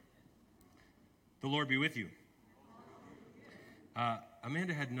The Lord be with you.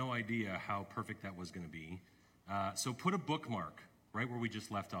 Amanda had no idea how perfect that was going to be. So put a bookmark right where we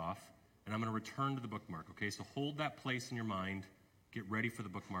just left off, and I'm going to return to the bookmark, okay? So hold that place in your mind. Get ready for the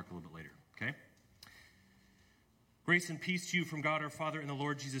bookmark a little bit later, okay? Grace and peace to you from God our Father and the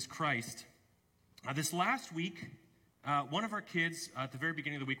Lord Jesus Christ. This last week, one of our kids, at the very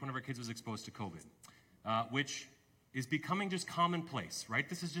beginning of the week, one of our kids was exposed to COVID, which is becoming just commonplace, right?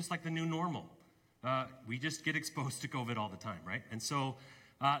 This is just like the new normal. We just get exposed to COVID all the time, right? And so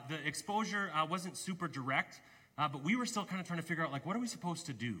the exposure wasn't super direct, but we were still kind of trying to figure out, like, what are we supposed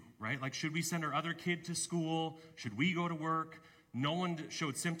to do, right? Like, should we send our other kid to school? Should we go to work? No one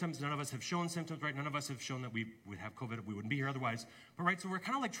showed symptoms. None of us have shown symptoms, right? None of us have shown that we would have COVID. We wouldn't be here otherwise. But, right, so we're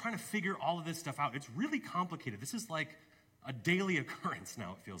kind of like trying to figure all of this stuff out. It's really complicated. This is like a daily occurrence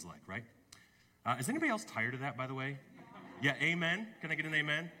now, it feels like, right? Is anybody else tired of that, by the way? Yeah, amen? Can I get an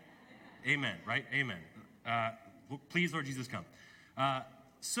amen? Amen, right? Amen. Please, Lord Jesus, come.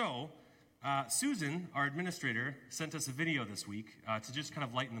 Susan, our administrator, sent us a video this week to just kind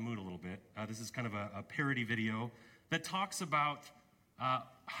of lighten the mood a little bit. This is kind of a parody video that talks about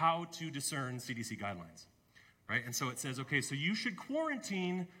how to discern CDC guidelines, right? And so it says, okay, so you should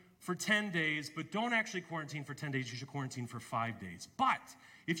quarantine for 10 days, but don't actually quarantine for 10 days. You should quarantine for 5 days. But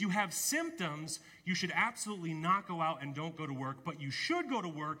if you have symptoms, you should absolutely not go out and don't go to work, but you should go to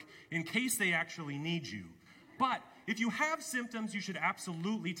work in case they actually need you. But if you have symptoms, you should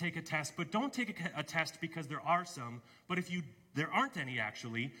absolutely take a test, but don't take a test because there are some, but there aren't any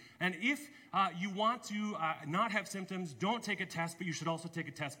actually. And if you want to not have symptoms, don't take a test, but you should also take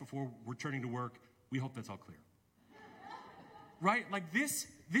a test before returning to work. We hope that's all clear. Right? Like this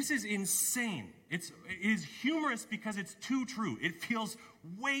is insane. It is humorous because it's too true. It feels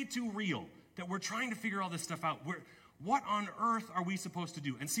way too real that we're trying to figure all this stuff out. What on earth are we supposed to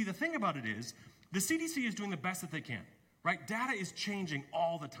do? And see, the thing about it is, the CDC is doing the best that they can, right? Data is changing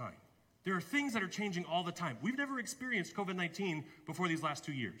all the time. There are things that are changing all the time. We've never experienced COVID-19 before these last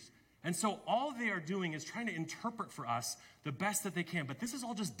 2 years. And so all they are doing is trying to interpret for us the best that they can. But this is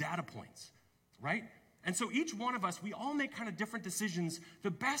all just data points, right? And so each one of us, we all make kind of different decisions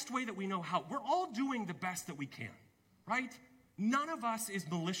the best way that we know how. We're all doing the best that we can, right? None of us is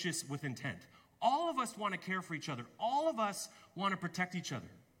malicious with intent. All of us want to care for each other. All of us want to protect each other.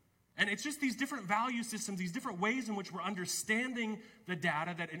 And it's just these different value systems, these different ways in which we're understanding the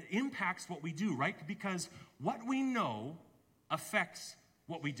data that it impacts what we do, right? Because what we know affects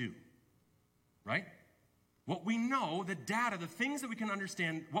what we do, right? What we know, the data, the things that we can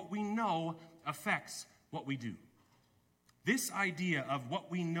understand, what we know affects what we do. This idea of what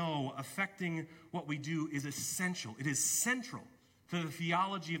we know affecting what we do is essential. It is central to the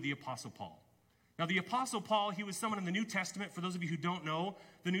theology of the Apostle Paul. Now, the Apostle Paul, he was someone in the New Testament. For those of you who don't know,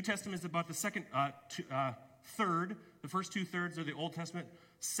 the New Testament is about the second third. The first 2/3 are the Old Testament.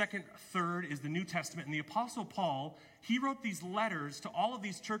 Second third is the New Testament. And the Apostle Paul, he wrote these letters to all of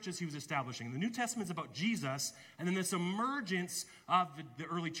these churches he was establishing. The New Testament is about Jesus, and then this emergence of the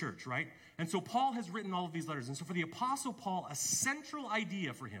early church, right? And so Paul has written all of these letters. And so for the Apostle Paul, a central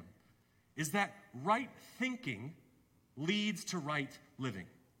idea for him is that right thinking leads to right living.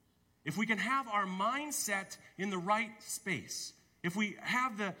 If we can have our mindset in the right space, if we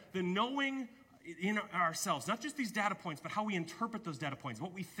have the knowing in ourselves, not just these data points, but how we interpret those data points,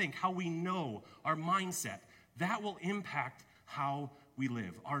 what we think, how we know, our mindset, that will impact how we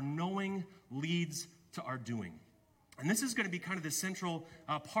live. Our knowing leads to our doing. And this is going to be kind of the central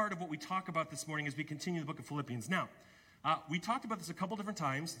part of what we talk about this morning as we continue the book of Philippians. Now, we talked about this a couple different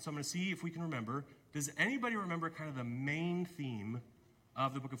times, so I'm going to see if we can remember. Does anybody remember kind of the main theme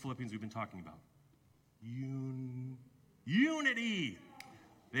of the book of Philippians we've been talking about? Unity.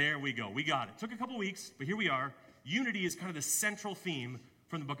 There we go. We got it. Took a couple weeks, but here we are. Unity is kind of the central theme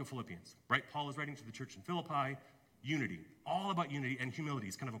from the book of Philippians, right? Paul is writing to the church in Philippi. Unity. All about unity, and humility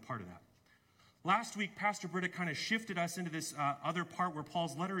is kind of a part of that. Last week, Pastor Britta kind of shifted us into this other part where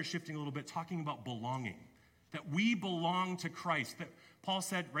Paul's letter is shifting a little bit, talking about belonging. That we belong to Christ. That Paul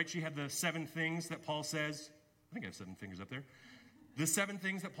said, right, she had the 7 things that Paul says. I think I have 7 fingers up there. The 7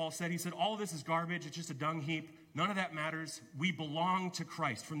 things that Paul said, he said, all of this is garbage. It's just a dung heap. None of that matters. We belong to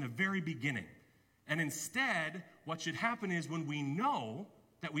Christ from the very beginning. And instead, what should happen is when we know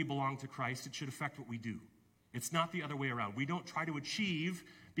that we belong to Christ, it should affect what we do. It's not the other way around. We don't try to achieve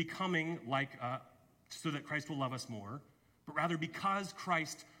becoming like, so that Christ will love us more, but rather because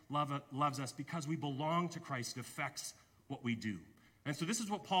Christ loves us, because we belong to Christ, it affects what we do. And so this is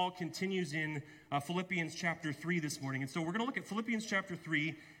what Paul continues in Philippians chapter 3 this morning. And so we're going to look at Philippians chapter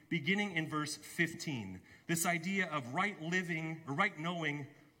 3, beginning in verse 15. This idea of right living, or right knowing,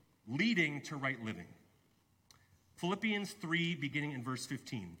 leading to right living. Philippians 3, beginning in verse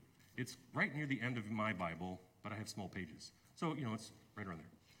 15. It's right near the end of my Bible, but I have small pages. So, it's right around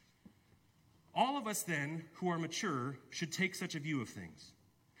there. All of us then, who are mature, should take such a view of things.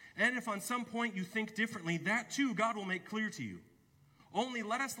 And if on some point you think differently, that too God will make clear to you. Only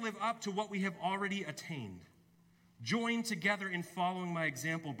let us live up to what we have already attained. Join together in following my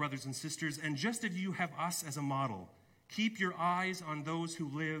example, brothers and sisters, and just as you have us as a model, keep your eyes on those who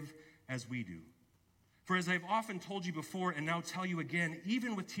live as we do. For as I've often told you before and now tell you again,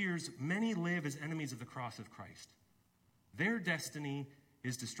 even with tears, many live as enemies of the cross of Christ. Their destiny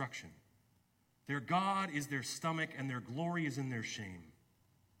is destruction. Their God is their stomach, and their glory is in their shame.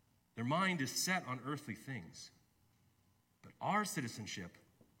 Their mind is set on earthly things. But our citizenship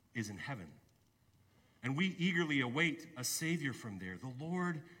is in heaven. And we eagerly await a Savior from there, the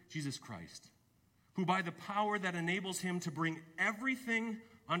Lord Jesus Christ, who by the power that enables him to bring everything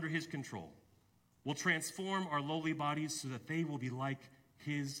under his control will transform our lowly bodies so that they will be like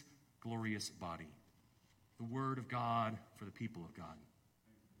his glorious body. The word of God for the people of God.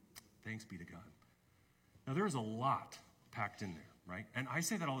 Thanks be to God. Now, there is a lot packed in there, right? And I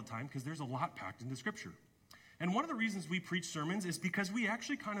say that all the time because there's a lot packed into Scripture. And one of the reasons we preach sermons is because we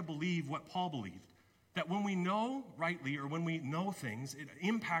actually kind of believe what Paul believed, that when we know rightly or when we know things, it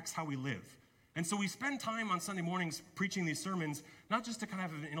impacts how we live. And so we spend time on Sunday mornings preaching these sermons, not just to kind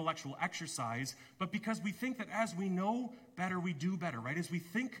of have an intellectual exercise, but because we think that as we know better, we do better, right? As we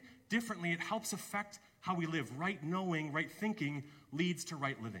think differently, it helps affect how we live. Right knowing, right thinking leads to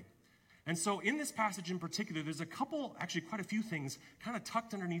right living. And so in this passage in particular, there's a couple, actually quite a few things kind of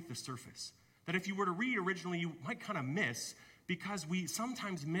tucked underneath the surface that if you were to read originally, you might kind of miss because we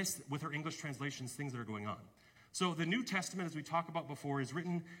sometimes miss with our English translations things that are going on. So the New Testament, as we talked about before, is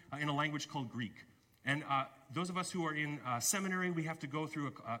written in a language called Greek. And those of us who are in seminary, we have to go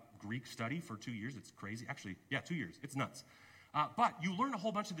through a Greek study for 2 years. It's crazy. Actually, 2 years. It's nuts. But you learn a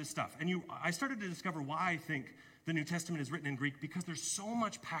whole bunch of this stuff. And I started to discover why I think the New Testament is written in Greek, because there's so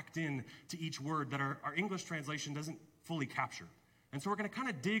much packed in to each word that our English translation doesn't fully capture. And so we're going to kind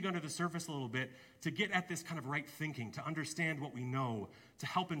of dig under the surface a little bit to get at this kind of right thinking, to understand what we know, to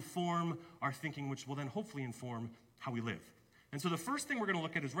help inform our thinking, which will then hopefully inform how we live. And so the first thing we're going to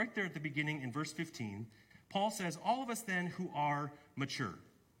look at is right there at the beginning in verse 15. Paul says, all of us then who are mature.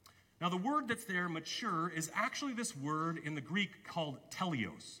 Now the word that's there, mature, is actually this word in the Greek called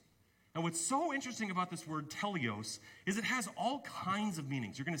teleos. And what's so interesting about this word teleos is it has all kinds of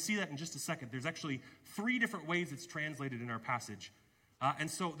meanings. You're going to see that in just a second. There's actually 3 different ways it's translated in our passage.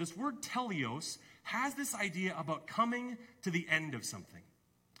 And so this word teleos has this idea about coming to the end of something.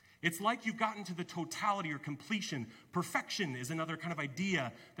 It's like you've gotten to the totality or completion. Perfection is another kind of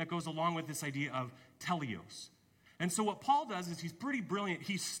idea that goes along with this idea of teleos. And so what Paul does is he's pretty brilliant.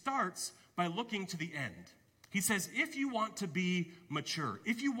 He starts by looking to the end. He says, if you want to be mature,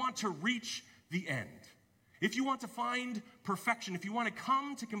 if you want to reach the end, if you want to find perfection, if you want to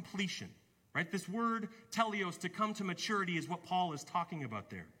come to completion, right? This word teleos, to come to maturity, is what Paul is talking about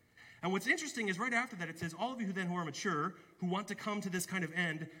there. And what's interesting is right after that it says, all of you who then who are mature, who want to come to this kind of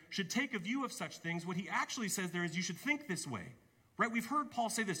end, should take a view of such things. What he actually says there is you should think this way, right? We've heard Paul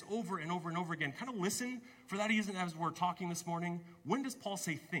say this over and over and over again. Kind of listen for that reason as we're talking this morning. When does Paul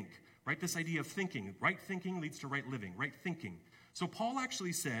say think? Right, this idea of thinking. Right thinking leads to right living, right thinking. So Paul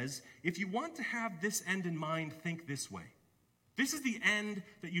actually says, if you want to have this end in mind, think this way. This is the end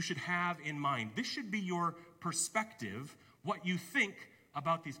that you should have in mind. This should be your perspective, what you think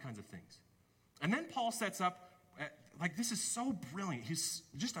about these kinds of things. And then Paul sets up, this is so brilliant. He's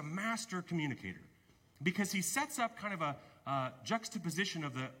just a master communicator because he sets up kind of a juxtaposition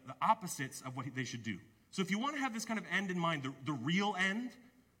of the opposites of what they should do. So if you want to have this kind of end in mind, the real end,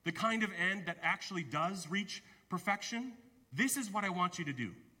 the kind of end that actually does reach perfection, this is what I want you to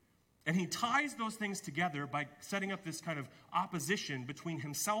do. And he ties those things together by setting up this kind of opposition between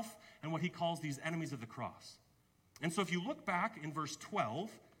himself and what he calls these enemies of the cross. And so if you look back in verse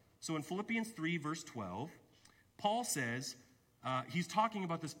 12, so in Philippians 3, verse 12, Paul says, he's talking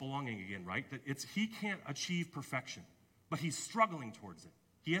about this belonging again, right? That he can't achieve perfection, but he's struggling towards it.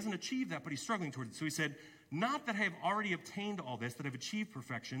 He hasn't achieved that, but he's struggling towards it. So he said, not that I have already obtained all this, that I've achieved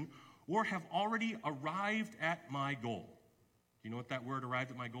perfection, or have already arrived at my goal. Do you know what that word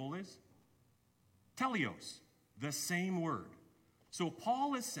arrived at my goal is? Teleos, the same word. So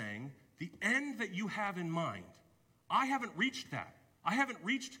Paul is saying, the end that you have in mind, I haven't reached that. I haven't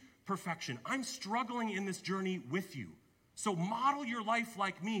reached perfection. I'm struggling in this journey with you. So model your life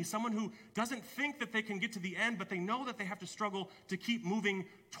like me, someone who doesn't think that they can get to the end, but they know that they have to struggle to keep moving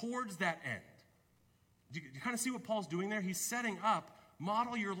towards that end. Do you kind of see what Paul's doing there? He's setting up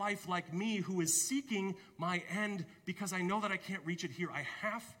model your life like me, who is seeking my end because I know that I can't reach it here. I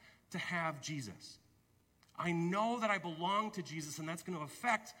have to have Jesus. I know that I belong to Jesus, and that's going to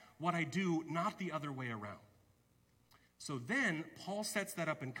affect what I do, not the other way around. So then, Paul sets that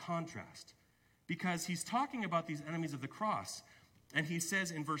up in contrast, because he's talking about these enemies of the cross, and he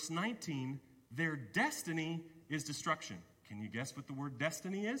says in verse 19, their destiny is destruction. Can you guess what the word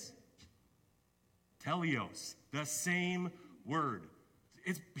destiny is? Teleos, the same word.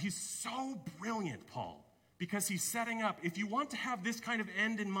 He's so brilliant, Paul, because he's setting up, if you want to have this kind of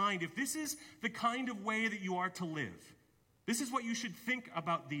end in mind, if this is the kind of way that you are to live, this is what you should think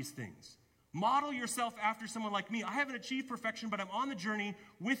about these things. Model yourself after someone like me. I haven't achieved perfection, but I'm on the journey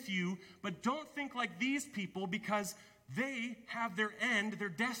with you. But don't think like these people, because they have their end, their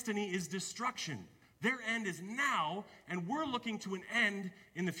destiny is destruction. Their end is now, and we're looking to an end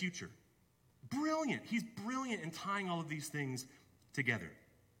in the future. Brilliant. He's brilliant in tying all of these things together.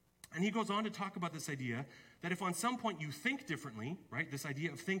 And he goes on to talk about this idea that if on some point you think differently, right, this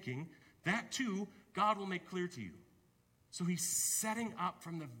idea of thinking, that too, God will make clear to you. So he's setting up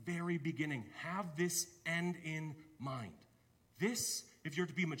from the very beginning. Have this end in mind. This, if you're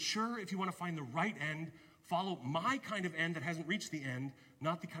to be mature, if you want to find the right end, follow my kind of end that hasn't reached the end,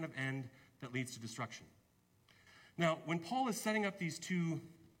 not the kind of end that leads to destruction. Now, when Paul is setting up these two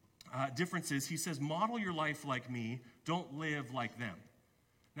differences, he says, model your life like me, don't live like them.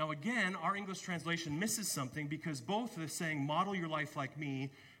 Now again, our English translation misses something, because both the saying, model your life like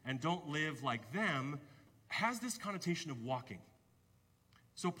me, and don't live like them, has this connotation of walking.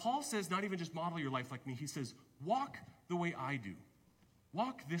 So Paul says, not even just model your life like me, he says, walk the way I do.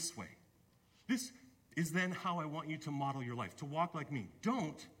 Walk this way. This is then how I want you to model your life, to walk like me.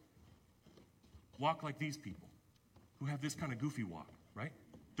 Don't walk like these people who have this kind of goofy walk, right?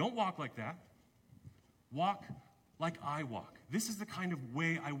 Don't walk like that. Walk like I walk. This is the kind of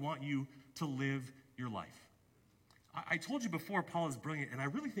way I want you to live your life. I told you before Paul is brilliant, and I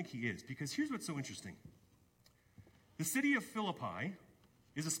really think he is, because here's what's so interesting. The city of Philippi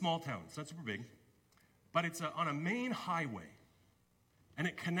is a small town. It's not super big, but it's on a main highway, and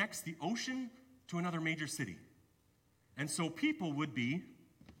it connects the ocean to another major city. And so people would be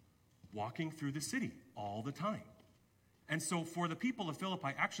walking through the city all the time. And so for the people of Philippi,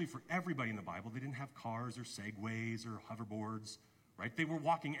 actually for everybody in the Bible, they didn't have cars or segways or hoverboards, right? They were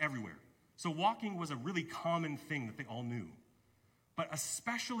walking everywhere. So walking was a really common thing that they all knew. But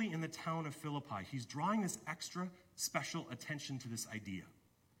especially in the town of Philippi, he's drawing this extra special attention to this idea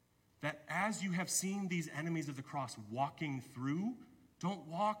that as you have seen these enemies of the cross walking through, don't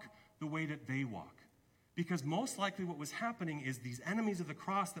walk the way that they walk. Because most likely what was happening is these enemies of the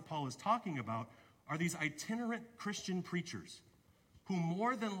cross that Paul is talking about are these itinerant Christian preachers who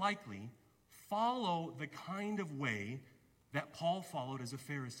more than likely follow the kind of way that Paul followed as a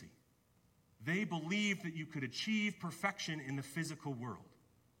Pharisee. They believed that you could achieve perfection in the physical world.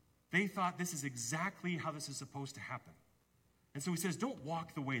 They thought this is exactly how this is supposed to happen. And so he says, don't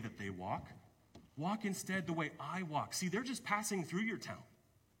walk the way that they walk. Walk instead the way I walk. See, they're just passing through your town.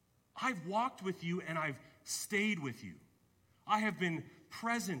 I've walked with you and I've stayed with you. I have been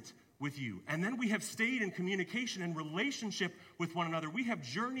present with you. And then we have stayed in communication and relationship with one another. We have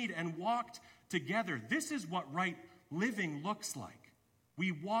journeyed and walked together. This is what right living looks like.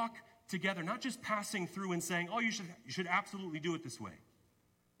 We walk together, not just passing through and saying, oh, you should absolutely do it this way,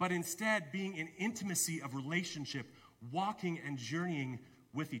 but instead being in intimacy of relationship, walking and journeying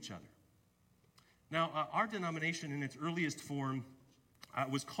with each other. Now, our denomination in its earliest form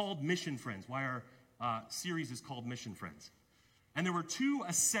was called Mission Friends, why our series is called Mission Friends. And there were two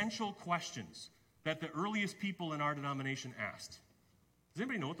essential questions that the earliest people in our denomination asked. Does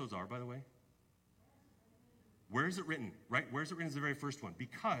anybody know what those are, by the way? Where is it written, right? Where is it written is the very first one.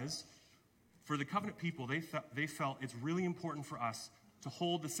 Because for the covenant people, they felt it's really important for us to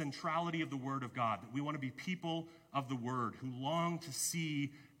hold the centrality of the Word of God, that we want to be people of the Word who long to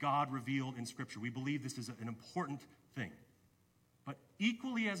see God revealed in Scripture. We believe this is an important thing. But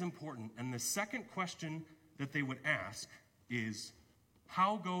equally as important, and the second question that they would ask is,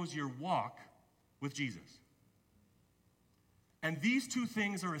 how goes your walk with Jesus? And these two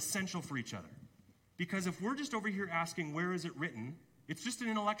things are essential for each other. Because if we're just over here asking, where is it written, it's just an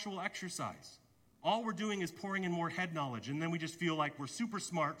intellectual exercise. All we're doing is pouring in more head knowledge, and then we just feel like we're super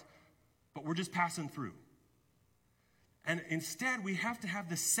smart, but we're just passing through. And instead, we have to have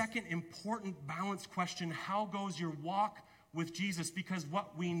the second important balanced question, how goes your walk with Jesus? Because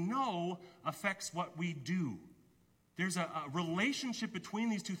what we know affects what we do. There's a relationship between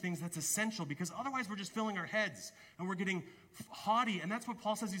these two things that's essential, because otherwise we're just filling our heads and we're getting haughty. And that's what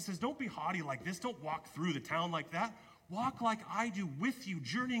Paul says. He says, don't be haughty like this. Don't walk through the town like that. Walk like I do with you,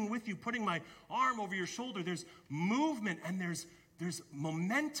 journeying with you, putting my arm over your shoulder. There's movement and there's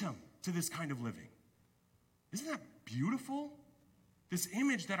momentum to this kind of living. Isn't that beautiful? This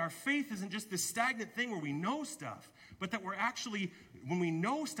image that our faith isn't just this stagnant thing where we know stuff, but that we're actually, when we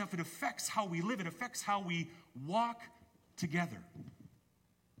know stuff, it affects how we live. It affects how we walk together.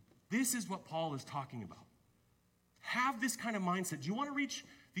 This is what Paul is talking about. Have this kind of mindset. Do you want to reach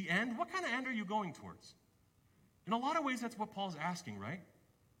the end? What kind of end are you going towards? In a lot of ways, that's what Paul's asking, right?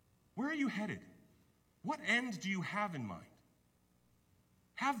 Where are you headed? What end do you have in mind?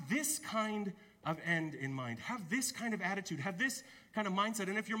 Have this kind of end in mind. Have this kind of attitude. Have this kind of mindset.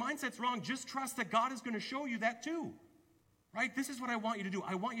 And if your mindset's wrong, just trust that God is going to show you that too. Right? This is what I want you to do.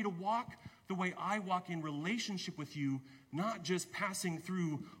 I want you to walk the way I walk in relationship with you, not just passing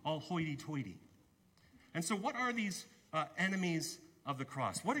through all hoity-toity. And so what are these enemies of the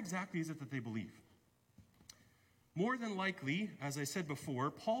cross? What exactly is it that they believe? More than likely, as I said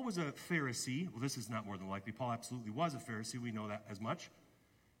before, Paul was a Pharisee. Well, this is not more than likely. Paul absolutely was a Pharisee. We know that as much.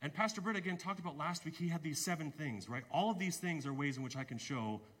 And Pastor Britt, again, talked about last week, he had these 7 things, right? All of these things are ways in which I can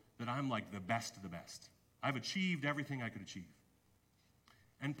show that I'm like the best of the best. I've achieved everything I could achieve.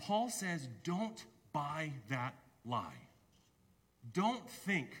 And Paul says, don't buy that lie. Don't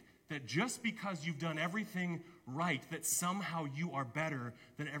think that just because you've done everything right, that somehow you are better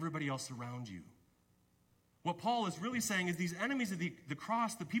than everybody else around you. What Paul is really saying is these enemies of the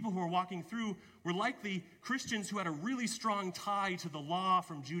cross, the people who are walking through, were likely Christians who had a really strong tie to the law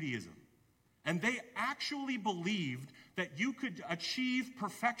from Judaism. And they actually believed that you could achieve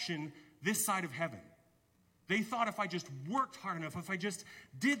perfection this side of heaven. They thought if I just worked hard enough, if I just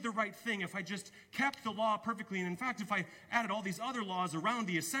did the right thing, if I just kept the law perfectly, and in fact, if I added all these other laws around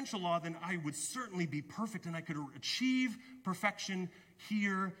the essential law, then I would certainly be perfect and I could achieve perfection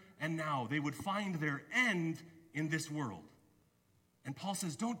here and now. They would find their end in this world. And Paul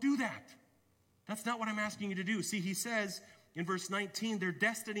says, don't do that. That's not what I'm asking you to do. See, he says in verse 19, their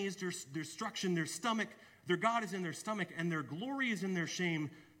destiny is their destruction, their stomach, their God is in their stomach, and their glory is in their shame.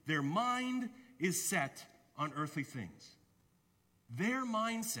 Their mind is set on earthly things. Their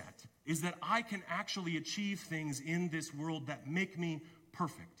mindset is that I can actually achieve things in this world that make me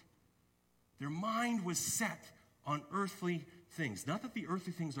perfect. Their mind was set on earthly things. Not that the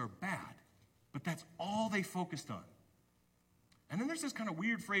earthly things are bad, but that's all they focused on. And then there's this kind of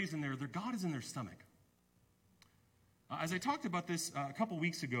weird phrase in there, their God is in their stomach. As I talked about this a couple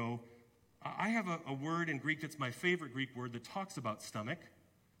weeks ago, I have a word in Greek that's my favorite Greek word that talks about stomach,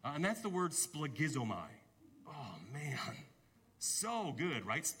 and that's the word splagizomai. Oh, man. So good,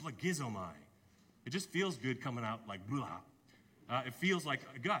 right? Splagizomai. It just feels good coming out like blah. It feels like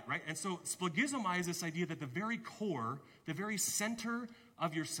a gut, right? And so splagizomai is this idea that the very core, the very center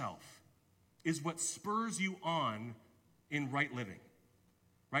of yourself is what spurs you on in right living,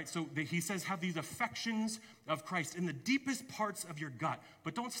 right? So he says have these affections of Christ in the deepest parts of your gut.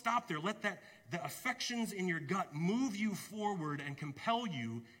 But don't stop there. Let the affections in your gut move you forward and compel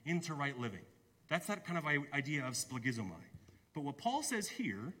you into right living. That's that kind of idea of splagizomai. But what Paul says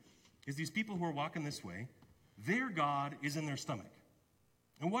here is these people who are walking this way, their God is in their stomach.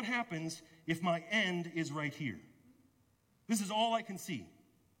 And what happens if my end is right here? This is all I can see.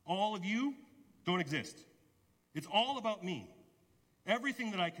 All of you don't exist. It's all about me.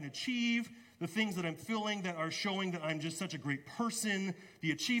 Everything that I can achieve, the things that I'm feeling that are showing that I'm just such a great person,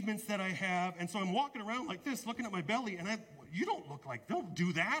 the achievements that I have. And so I'm walking around like this, looking at my belly, and you don't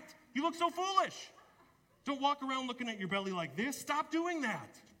do that. You look so foolish. Don't walk around looking at your belly like this. Stop doing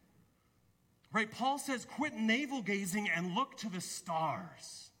that. Right? Paul says, quit navel gazing and look to the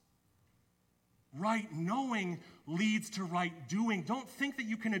stars. Right knowing leads to right doing. Don't think that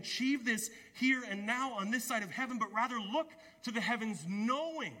you can achieve this here and now on this side of heaven, but rather look to the heavens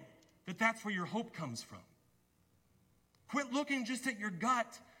knowing that that's where your hope comes from. Quit looking just at your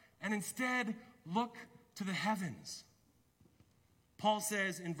gut and instead look to the heavens. Paul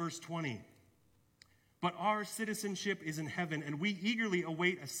says in verse 20, but our citizenship is in heaven, and we eagerly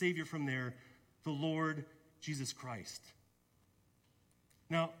await a Savior from there, the Lord Jesus Christ.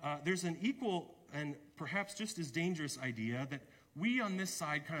 Now, there's an equal and perhaps just as dangerous idea that we on this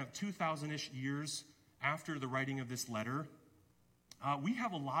side, kind of 2,000-ish years after the writing of this letter, we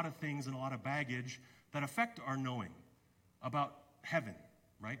have a lot of things and a lot of baggage that affect our knowing about heaven,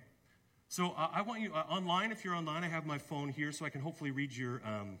 right? So I want you, online, if you're online, I have my phone here so I can hopefully read your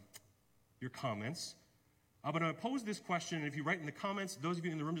comments. But I'm going to pose this question, and if you write in the comments, those of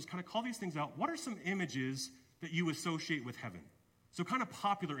you in the room, just kind of call these things out. What are some images that you associate with heaven? So kind of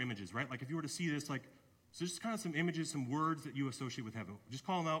popular images, right? Like if you were to see this, like, so just kind of some images, some words that you associate with heaven. Just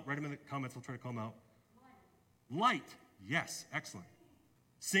call them out, write them in the comments, I'll try to call them out. Light. Yes, excellent.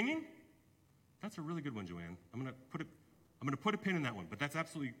 Singing? That's a really good one, Joanne. I'm going to put a pin in that one, but that's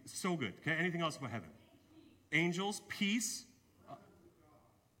absolutely so good. Okay, anything else about heaven? Angels, peace,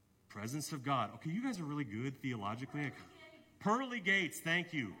 presence of God. Okay, you guys are really good theologically. Pearly gates,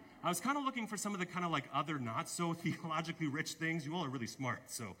 thank you. I was kind of looking for some of the kind of like other not so theologically rich things. You all are really smart.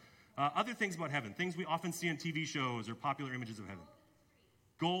 So other things about heaven, things we often see in TV shows or popular images of heaven.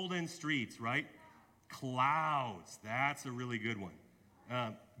 Golden streets, right? Clouds, that's a really good one.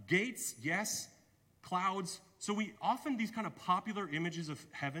 Gates, yes. Clouds. So we often, these kind of popular images of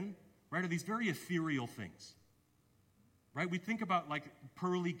heaven, right, are these very ethereal things. Right? We think about like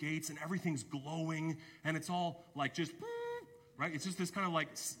pearly gates and everything's glowing and it's all like just, right? It's just this kind of like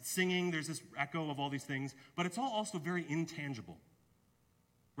singing. There's this echo of all these things, but it's all also very intangible.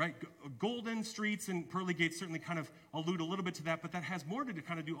 Right? Golden streets and pearly gates certainly kind of allude a little bit to that, but that has more to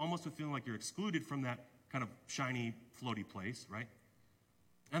kind of do almost with feeling like you're excluded from that kind of shiny, floaty place, right?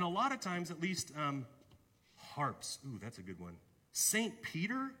 And a lot of times, at least, harps. Ooh, that's a good one. St.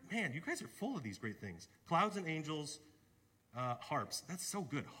 Peter, man, you guys are full of these great things. Clouds and angels, harps. That's so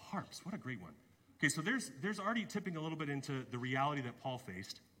good. Harps, what a great one. Okay, so there's already tipping a little bit into the reality that Paul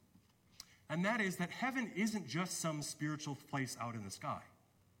faced, and that is that heaven isn't just some spiritual place out in the sky.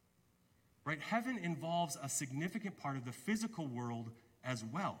 Right? Heaven involves a significant part of the physical world as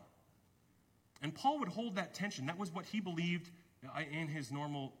well. And Paul would hold that tension. That was what he believed in his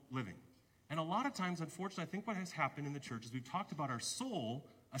normal living. And a lot of times, unfortunately, I think what has happened in the church is we've talked about our soul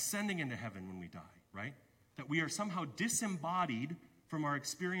ascending into heaven when we die, right? That we are somehow disembodied from our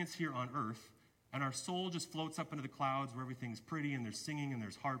experience here on earth, and our soul just floats up into the clouds where everything's pretty, and there's singing, and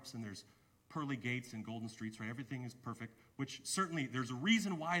there's harps, and there's pearly gates and golden streets, right? Everything is perfect, which certainly there's a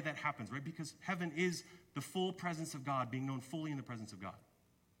reason why that happens, right? Because heaven is the full presence of God, being known fully in the presence of God.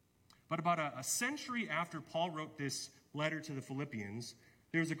 But about a century after Paul wrote this letter to the Philippians,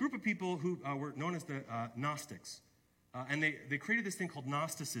 there was a group of people who were known as the Gnostics. And they created this thing called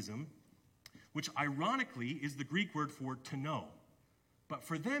Gnosticism, which ironically is the Greek word for to know. But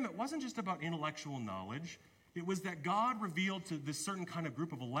for them, it wasn't just about intellectual knowledge. It was that God revealed to this certain kind of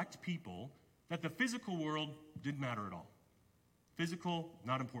group of elect people that the physical world didn't matter at all. Physical,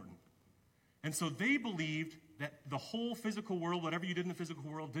 not important. And so they believed that the whole physical world, whatever you did in the physical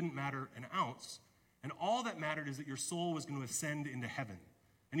world, didn't matter an ounce. And all that mattered is that your soul was going to ascend into heaven.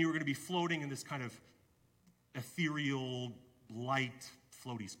 And you were going to be floating in this kind of ethereal, light,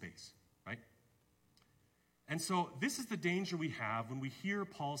 floaty space, right? And so this is the danger we have when we hear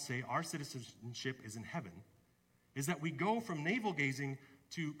Paul say our citizenship is in heaven, is that we go from navel-gazing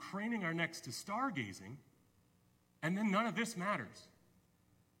to craning our necks to stargazing, and then none of this matters,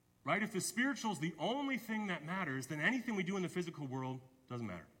 right? If the spiritual is the only thing that matters, then anything we do in the physical world doesn't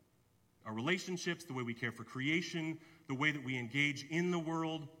matter. Our relationships, the way we care for creation, the way that we engage in the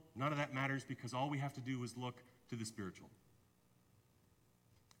world, none of that matters because all we have to do is look to the spiritual.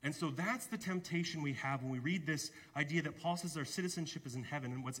 And so that's the temptation we have when we read this idea that Paul says our citizenship is in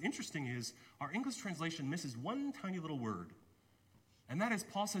heaven. And what's interesting is our English translation misses one tiny little word. And that is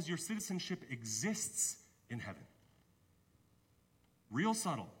Paul says your citizenship exists in heaven. Real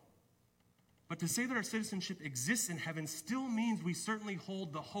subtle. But to say that our citizenship exists in heaven still means we certainly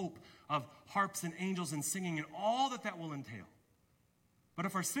hold the hope of harps and angels and singing and all that that will entail. But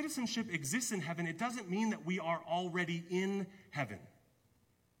if our citizenship exists in heaven, it doesn't mean that we are already in heaven.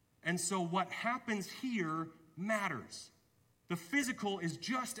 And so what happens here matters. The physical is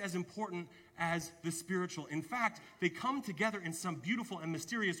just as important as the spiritual. In fact, they come together in some beautiful and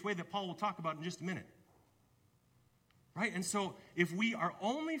mysterious way that Paul will talk about in just a minute. Right? And so if we are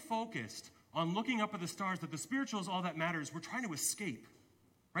only focused on looking up at the stars, that the spiritual is all that matters, we're trying to escape.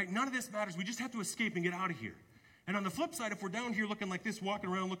 Right? None of this matters. We just have to escape and get out of here. And on the flip side, if we're down here looking like this, walking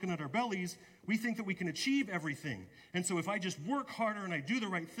around looking at our bellies, we think that we can achieve everything. And so if I just work harder and I do the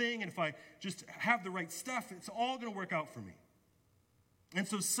right thing, and if I just have the right stuff, it's all going to work out for me. And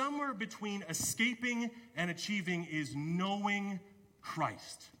so somewhere between escaping and achieving is knowing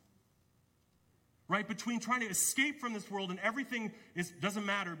Christ. Right? Between trying to escape from this world and everything doesn't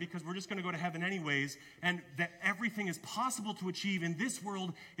matter because we're just going to go to heaven anyways, and that everything is possible to achieve in this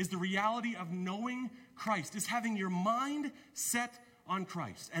world is the reality of knowing Christ, is having your mind set on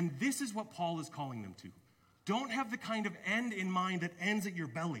Christ. And this is what Paul is calling them to. Don't have the kind of end in mind that ends at your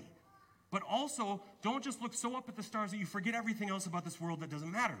belly. But also, don't just look so up at the stars that you forget everything else about this world that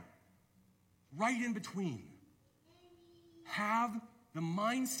doesn't matter. Right in between. Have the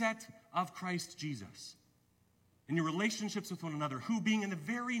mindset of Christ Jesus in your relationships with one another, who being in the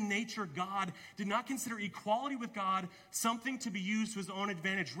very nature God, did not consider equality with God something to be used to his own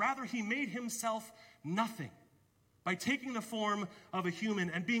advantage. Rather, he made himself nothing By taking the form of a human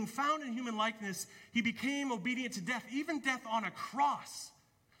and being found in human likeness, he became obedient to death, even death on a cross.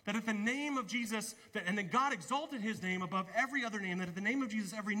 That at the name of Jesus, and then God exalted his name above every other name, that at the name of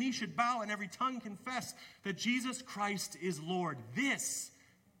Jesus every knee should bow and every tongue confess that Jesus Christ is Lord. This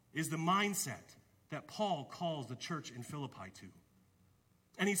is the mindset that Paul calls the church in Philippi to.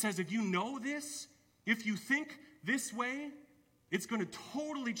 And he says, if you know this, if you think this way, it's going to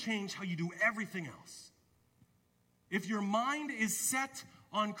totally change how you do everything else. If your mind is set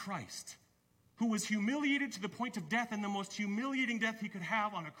on Christ, who was humiliated to the point of death, and the most humiliating death he could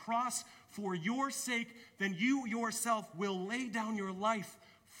have on a cross for your sake, then you yourself will lay down your life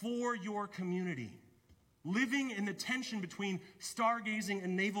for your community. Living in the tension between stargazing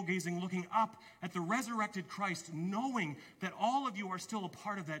and navel-gazing, looking up at the resurrected Christ, knowing that all of you are still a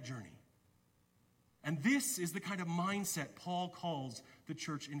part of that journey. And this is the kind of mindset Paul calls the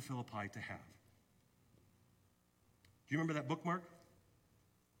church in Philippi to have. Do you remember that bookmark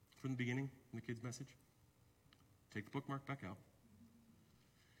from the beginning in the kids' message? Take the bookmark back out.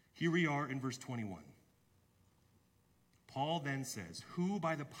 Here we are in verse 21. Paul then says, who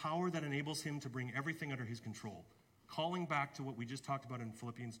by the power that enables him to bring everything under his control, calling back to what we just talked about in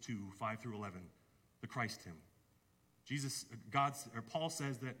Philippians 2, 5 through 11, the Christ hymn. Paul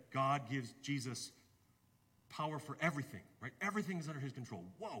says that God gives Jesus power for everything, right? Everything is under his control.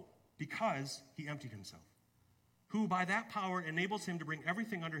 Whoa, because he emptied himself. Who by that power enables him to bring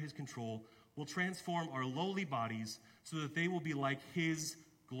everything under his control, will transform our lowly bodies so that they will be like his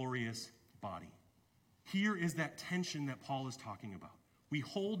glorious body. Here is that tension that Paul is talking about. We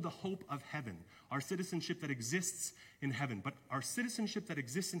hold the hope of heaven, our citizenship that exists in heaven. But our citizenship that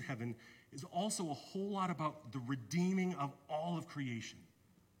exists in heaven is also a whole lot about the redeeming of all of creation.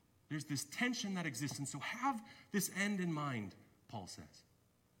 There's this tension that exists, and so have this end in mind, Paul says.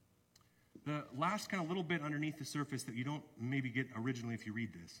 The last kind of little bit underneath the surface that you don't maybe get originally if you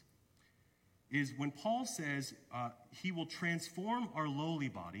read this is when Paul says he will transform our lowly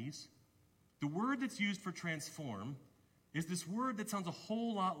bodies, the word that's used for transform is this word that sounds a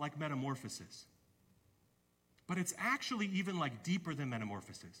whole lot like metamorphosis. But it's actually even like deeper than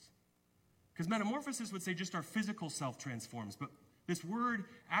metamorphosis. Because metamorphosis would say just our physical self transforms, but this word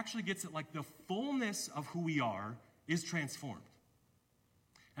actually gets it like the fullness of who we are is transformed.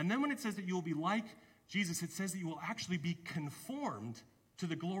 And then when it says that you will be like Jesus, it says that you will actually be conformed to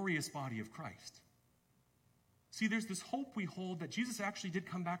the glorious body of Christ. See, there's this hope we hold that Jesus actually did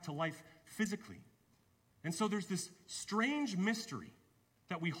come back to life physically. And so there's this strange mystery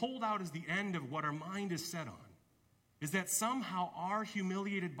that we hold out as the end of what our mind is set on, is that somehow our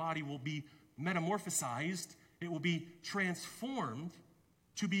humiliated body will be metamorphosized, it will be transformed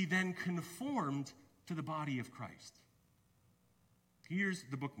to be then conformed to the body of Christ. Here's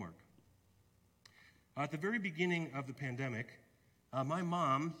the bookmark. At the very beginning of the pandemic, my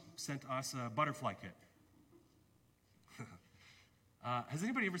mom sent us a butterfly kit. Has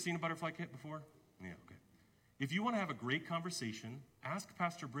anybody ever seen a butterfly kit before? Yeah, okay. If you want to have a great conversation, ask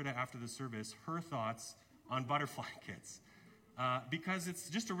Pastor Britta after the service her thoughts on butterfly kits, because it's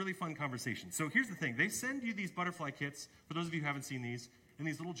just a really fun conversation. So here's the thing. They send you these butterfly kits, for those of you who haven't seen these, in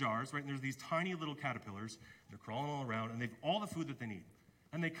these little jars, right? And there's these tiny little caterpillars. They're crawling all around, and they've all the food that they need.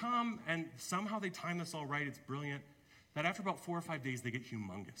 And they come, and somehow they time this all right. It's brilliant. That after about 4 or 5 days, they get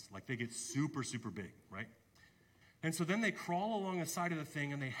humongous. Like, they get super, super big, right? And so then they crawl along the side of the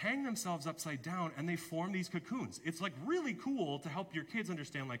thing, and they hang themselves upside down, and they form these cocoons. It's, like, really cool to help your kids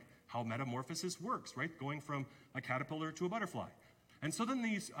understand, like, how metamorphosis works, right? Going from a caterpillar to a butterfly. And so then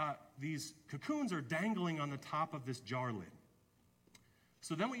these cocoons are dangling on the top of this jar lid.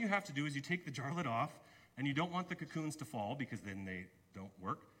 So then what you have to do is you take the jar lid off, and you don't want the cocoons to fall because then they don't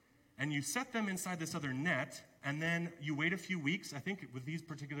work. And you set them inside this other net, and then you wait a few weeks. I think with these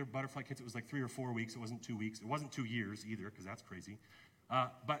particular butterfly kits, it was like 3 or 4 weeks. It wasn't 2 weeks. It wasn't 2 years either, because that's crazy.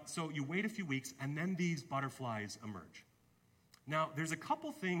 But so you wait a few weeks, and then these butterflies emerge. Now, there's a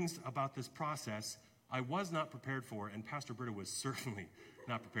couple things about this process I was not prepared for, and Pastor Britta was certainly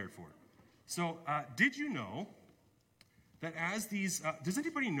not prepared for. So did you know that as these, does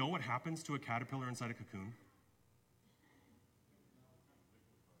anybody know what happens to a caterpillar inside a cocoon?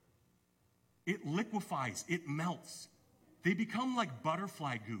 It liquefies, it melts. They become like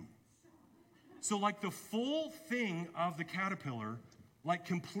butterfly goo. So like the full thing of the caterpillar like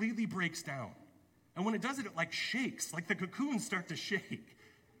completely breaks down. And when it does it, it like shakes, like the cocoons start to shake,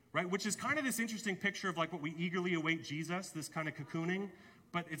 right? Which is kind of this interesting picture of like what we eagerly await Jesus, this kind of cocooning,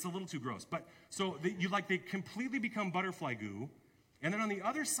 but it's a little too gross. But so they completely become butterfly goo. And then on the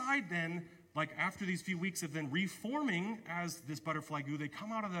other side then, like after these few weeks of then reforming as this butterfly goo, they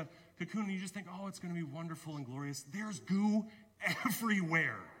come out of the cocoon and you just think, oh, it's going to be wonderful and glorious. There's goo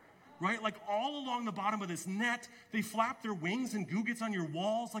everywhere, right? Like all along the bottom of this net, they flap their wings and goo gets on your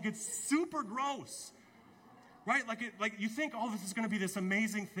walls. Like it's super gross, right? Like you think, oh, this is going to be this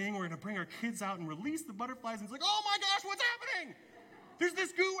amazing thing. We're going to bring our kids out and release the butterflies. And it's like, oh my gosh, what's happening? There's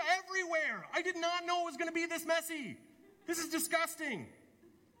this goo everywhere. I did not know it was going to be this messy. This is disgusting,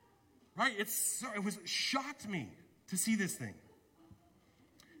 right? It shocked me to see this thing.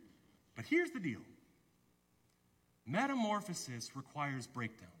 But here's the deal. Metamorphosis requires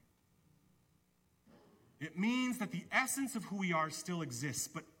breakdown. It means that the essence of who we are still exists,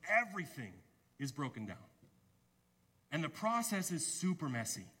 but everything is broken down. And the process is super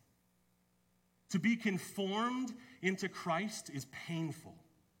messy. To be conformed into Christ is painful.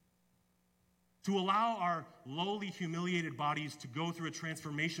 To allow our lowly, humiliated bodies to go through a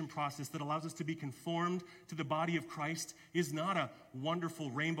transformation process that allows us to be conformed to the body of Christ is not a wonderful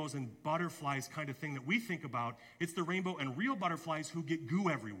rainbows and butterflies kind of thing that we think about. It's the rainbow and real butterflies who get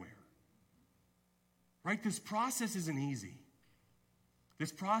goo everywhere. Right? This process isn't easy.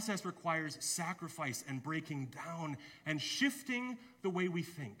 This process requires sacrifice and breaking down and shifting the way we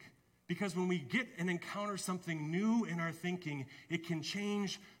think. Because when we get and encounter something new in our thinking, it can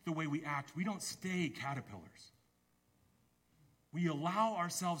change the way we act. We don't stay caterpillars. We allow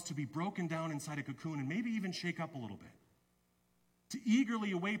ourselves to be broken down inside a cocoon and maybe even shake up a little bit. To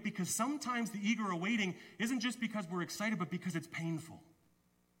eagerly await, because sometimes the eager awaiting isn't just because we're excited, but because it's painful.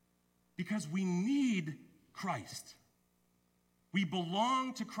 Because we need Christ. We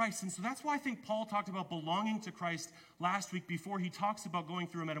belong to Christ. And so that's why I think Paul talked about belonging to Christ last week before he talks about going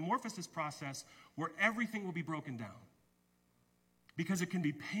through a metamorphosis process where everything will be broken down. Because it can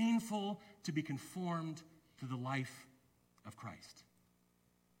be painful to be conformed to the life of Christ.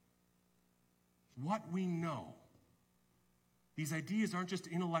 What we know, these ideas aren't just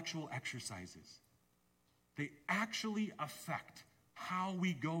intellectual exercises. They actually affect how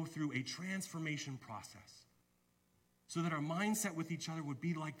we go through a transformation process. So that our mindset with each other would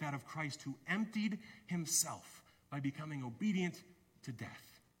be like that of Christ, who emptied himself by becoming obedient to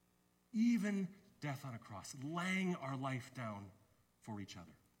death, even death on a cross, laying our life down for each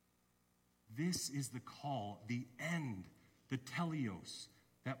other. This is the call, the end, the teleos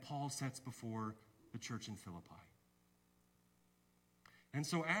that Paul sets before the church in Philippi. And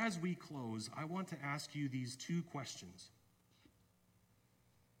so as we close, I want to ask you these two questions.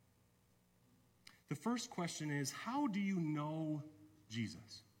 The first question is, how do you know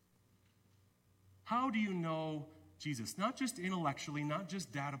Jesus? How do you know Jesus? Not just intellectually, not just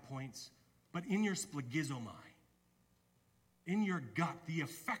data points, but in your splagizomai, in your gut, the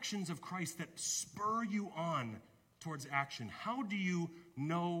affections of Christ that spur you on towards action. How do you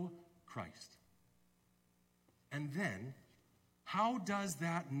know Christ? And then, how does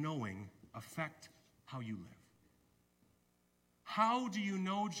that knowing affect how you live? How do you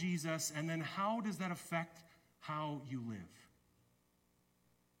know Jesus, and then how does that affect how you live?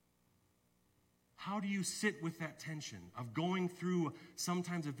 How do you sit with that tension of going through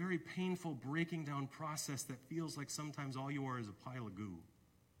sometimes a very painful breaking down process that feels like sometimes all you are is a pile of goo?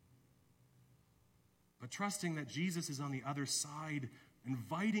 But trusting that Jesus is on the other side,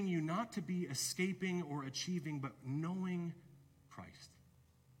 inviting you not to be escaping or achieving, but knowing Christ.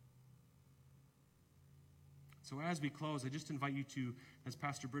 So as we close, I just invite you to, as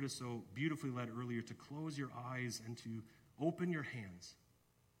Pastor Britta so beautifully led earlier, to close your eyes and to open your hands.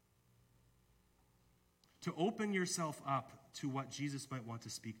 To open yourself up to what Jesus might want to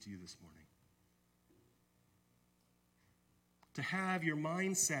speak to you this morning. To have your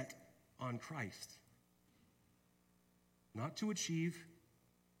mind set on Christ. Not to achieve,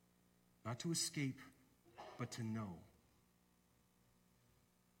 not to escape, but to know.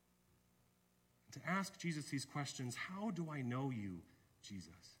 To ask Jesus these questions: how do I know you,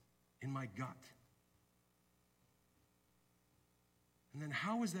 Jesus? In my gut. And then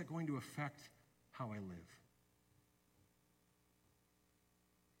how is that going to affect how I live?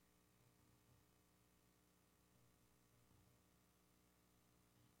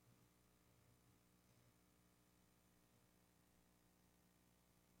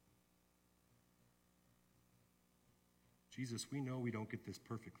 Jesus, we know we don't get this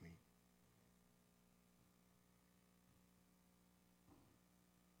perfectly.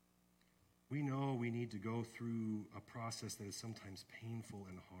 We know we need to go through a process that is sometimes painful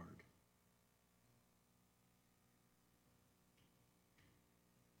and hard.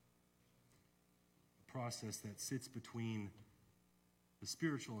 A process that sits between the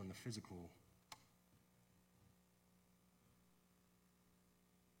spiritual and the physical.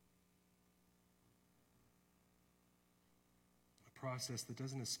 A process that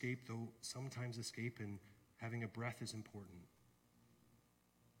doesn't escape, though sometimes escape, and having a breath is important.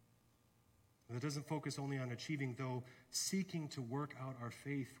 That doesn't focus only on achieving, though seeking to work out our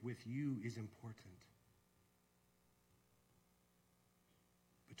faith with you is important.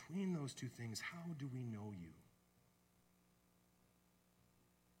 Between those two things, how do we know you?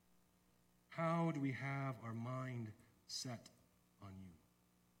 How do we have our mind set on you?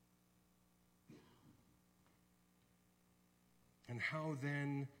 And how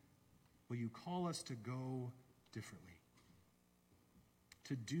then will you call us to go differently?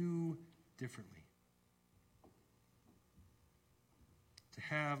 To do differently? To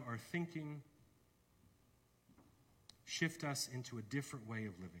have our thinking shift us into a different way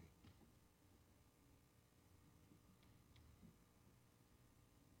of living.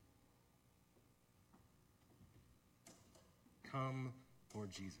 Come, Lord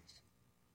Jesus.